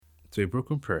To a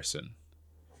broken person,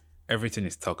 everything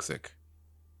is toxic.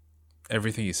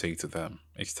 Everything you say to them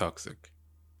is toxic.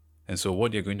 And so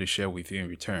what they're going to share with you in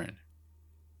return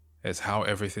is how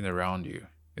everything around you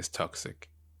is toxic.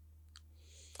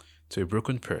 To a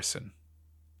broken person,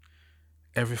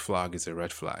 every flag is a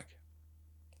red flag.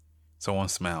 Someone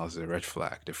smiles is a red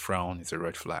flag. The frown is a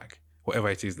red flag. Whatever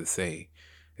it is they say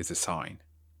is a sign.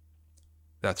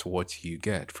 That's what you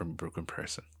get from a broken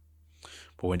person.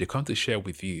 But when they come to share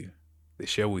with you, they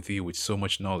share with you with so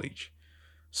much knowledge,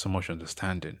 so much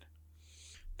understanding.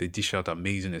 They dish out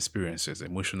amazing experiences,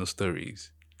 emotional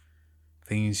stories,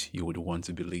 things you would want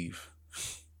to believe.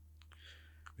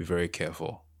 Be very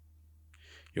careful.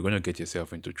 You're going to get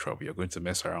yourself into trouble. You're going to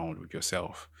mess around with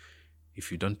yourself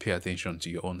if you don't pay attention to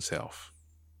your own self.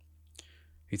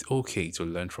 It's okay to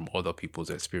learn from other people's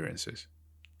experiences,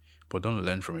 but don't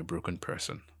learn from a broken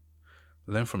person.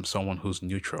 Learn from someone who's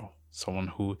neutral, someone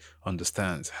who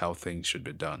understands how things should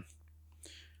be done.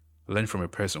 Learn from a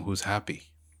person who's happy.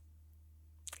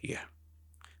 Yeah.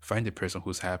 Find a person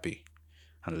who's happy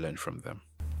and learn from them.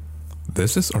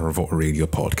 This is Arvo Radio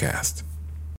Podcast.